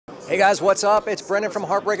Hey guys, what's up? It's Brendan from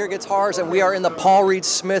Heartbreaker Guitars, and we are in the Paul Reed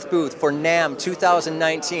Smith booth for NAMM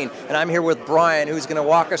 2019. And I'm here with Brian, who's going to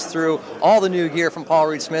walk us through all the new gear from Paul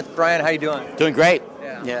Reed Smith. Brian, how you doing? Doing great.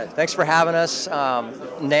 Yeah. Thanks for having us.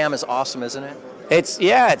 NAMM is awesome, isn't it?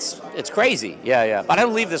 It's crazy. Yeah. But I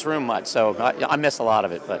don't leave this room much, so I miss a lot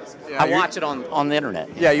of it. But I watch it on the internet.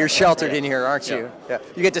 Yeah, you're sheltered in here, aren't you? Yeah.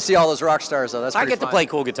 You get to see all those rock stars, though. That's pretty I get fun. to play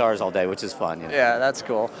cool guitars all day, which is fun. Yeah, that's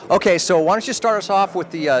cool. Okay, so why don't you start us off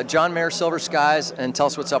with the John Mayer Silver Skies and tell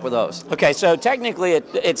us what's up with those. Okay, so technically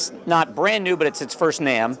it's not brand new, but it's its first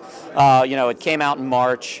NAMM. It came out in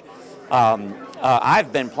March.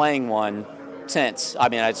 I've been playing one since. I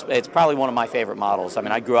mean, it's probably one of my favorite models. I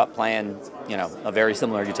mean, I grew up playing, a very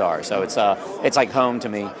similar guitar, so it's like home to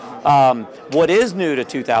me. What is new to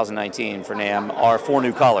 2019 for NAMM are 4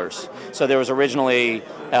 new colors. So there was originally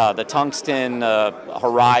the tungsten,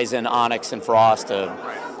 horizon, onyx, and frost,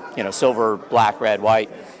 silver, black, red, white.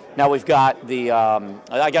 Now we've got the,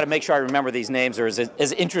 I got to make sure I remember these names, are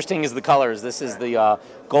as interesting as the colors. This is the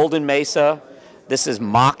Golden Mesa, this is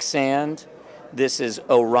Mock Sand, this is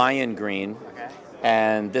Orion Green,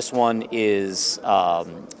 and this one is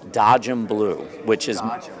Dodgem Blue, which is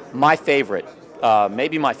my favorite.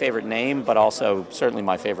 Maybe my favorite name, but also certainly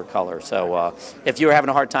my favorite color. So if you're having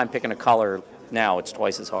a hard time picking a color now, it's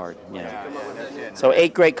twice as hard. So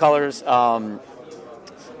 8 great colors. John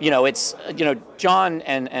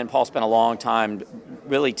and Paul spent a long time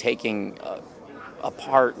really taking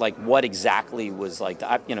apart like what exactly was like.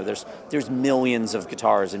 There's millions of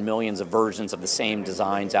guitars and millions of versions of the same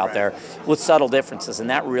designs out there with subtle differences,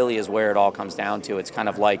 and that really is where it all comes down to. It's kind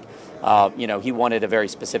of like, he wanted a very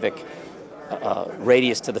specific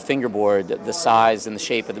radius to the fingerboard, the size and the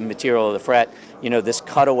shape of the material of the fret. This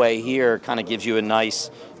cutaway here kind of gives you a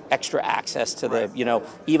nice extra access to the,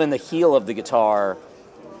 even the heel of the guitar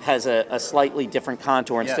has a slightly different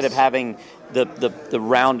contour. Instead of having the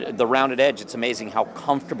rounded edge, it's amazing how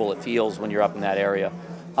comfortable it feels when you're up in that area.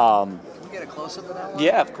 Can we get a close-up of that one?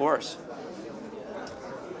 Yeah, of course.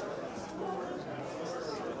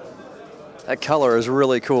 That color is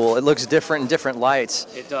really cool. It looks different in different lights.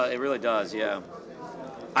 It really does, yeah.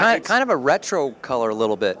 Kind of a retro color a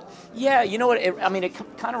little bit. Yeah, you know what, it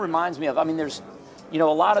kind of reminds me of, there's, a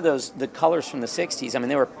lot of the colors from the 60s,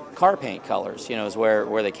 they were car paint colors, is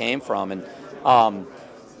where they came from. And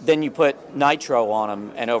then you put nitro on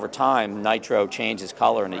them, and over time, nitro changes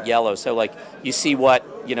color into yellow. So, like, you see what,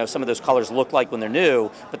 some of those colors look like when they're new,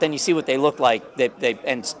 but then you see what they look like.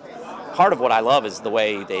 And part of what I love is the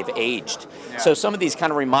way they've aged. Yeah. So some of these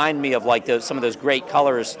kind of remind me of, like, some of those great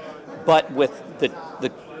colors, but with the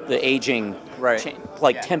aging,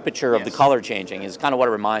 temperature of the color changing is kind of what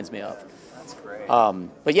it reminds me of.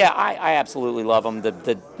 But yeah, I absolutely love them.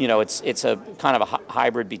 It's a kind of a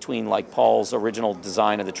hybrid between like Paul's original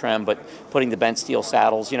design of the trem, but putting the bent steel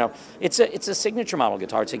saddles. It's a signature model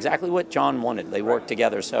guitar. It's exactly what John wanted. They worked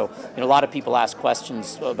together. So a lot of people ask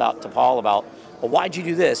questions to Paul about, well, why'd you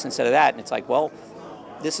do this instead of that? And it's like, well,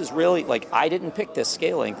 this is really like, I didn't pick this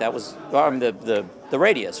scale length. That was the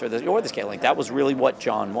radius or the scale length. That was really what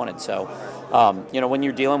John wanted. So when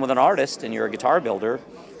you're dealing with an artist and you're a guitar builder,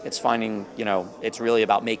 it's finding, it's really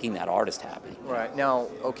about making that artist happy. Right. Now,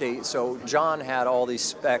 okay, so John had all these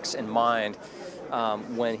specs in mind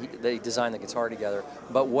when they designed the guitar together,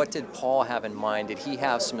 but what did Paul have in mind? Did he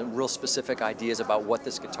have some real specific ideas about what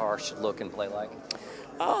this guitar should look and play like?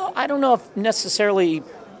 I don't know if necessarily,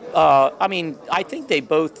 I think they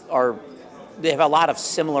have a lot of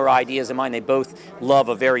similar ideas in mind. They both love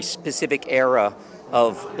a very specific era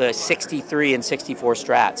of the 63 and 64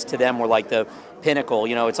 Strats. To them were like the pinnacle,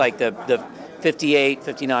 it's like the 58,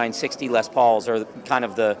 59, 60 Les Pauls are kind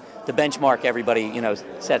of the benchmark everybody,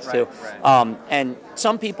 sets to. And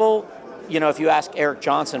some people, if you ask Eric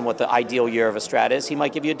Johnson what the ideal year of a Strat is, he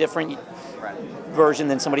might give you a different version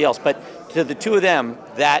than somebody else. But to the two of them,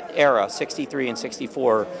 that era, 63 and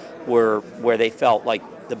 64, were where they felt like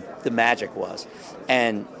the magic was.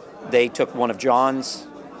 And they took one of John's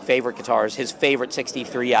favorite guitars, his favorite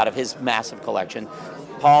 63 out of his massive collection.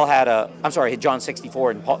 Paul had John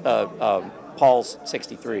 64 and Paul's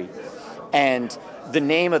 63. And the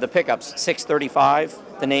name of the pickups,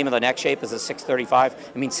 635, the name of the neck shape is a 635.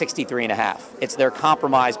 It means 63 and a half. It's their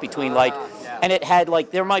compromise between and it had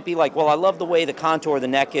there might be well, I love the way the contour of the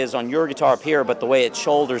neck is on your guitar up here, but the way it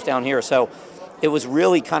shoulders down here. So it was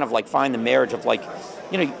really kind of find the marriage of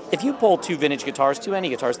if you pull two vintage guitars, any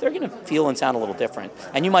guitars, they're going to feel and sound a little different.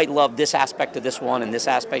 And you might love this aspect of this one and this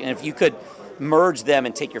aspect. And if you could merge them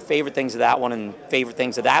and take your favorite things of that one and favorite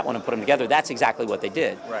things of that one and put them together. That's exactly what they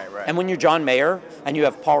did. Right. And when you're John Mayer and you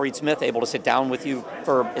have Paul Reed Smith able to sit down with you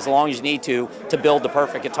for as long as you need to build the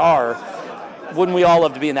perfect guitar, wouldn't we all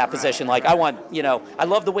love to be in that position? Like, I want, I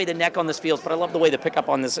love the way the neck on this feels, but I love the way the pickup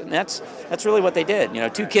on this, and that's really what they did.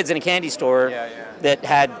 Two kids in a candy store that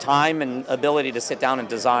had time and ability to sit down and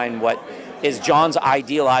design what is John's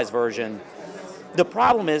idealized version. The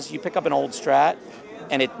problem is you pick up an old Strat,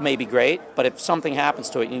 and it may be great, but if something happens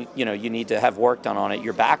to it, you need to have work done on it.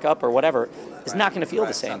 Your backup or whatever is not going to feel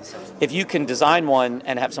the same. If you can design one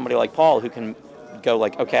and have somebody like Paul who can go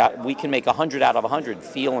like, okay, we can make 100 out of 100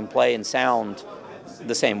 feel and play and sound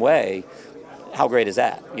the same way, how great is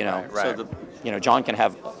that? So John can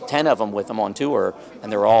have 10 of them with him on tour,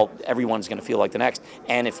 and everyone's going to feel like the next.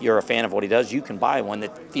 And if you're a fan of what he does, you can buy one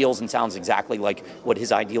that feels and sounds exactly like what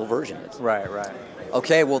his ideal version is. Right.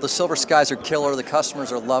 Okay, well, the Silver Skies are killer. The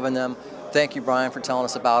customers are loving them. Thank you, Brian, for telling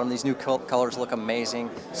us about them. These new colors look amazing.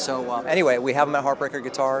 So anyway, we have them at Heartbreaker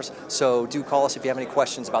Guitars, so do call us if you have any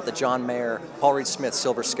questions about the John Mayer, Paul Reed Smith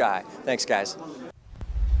Silver Sky. Thanks, guys.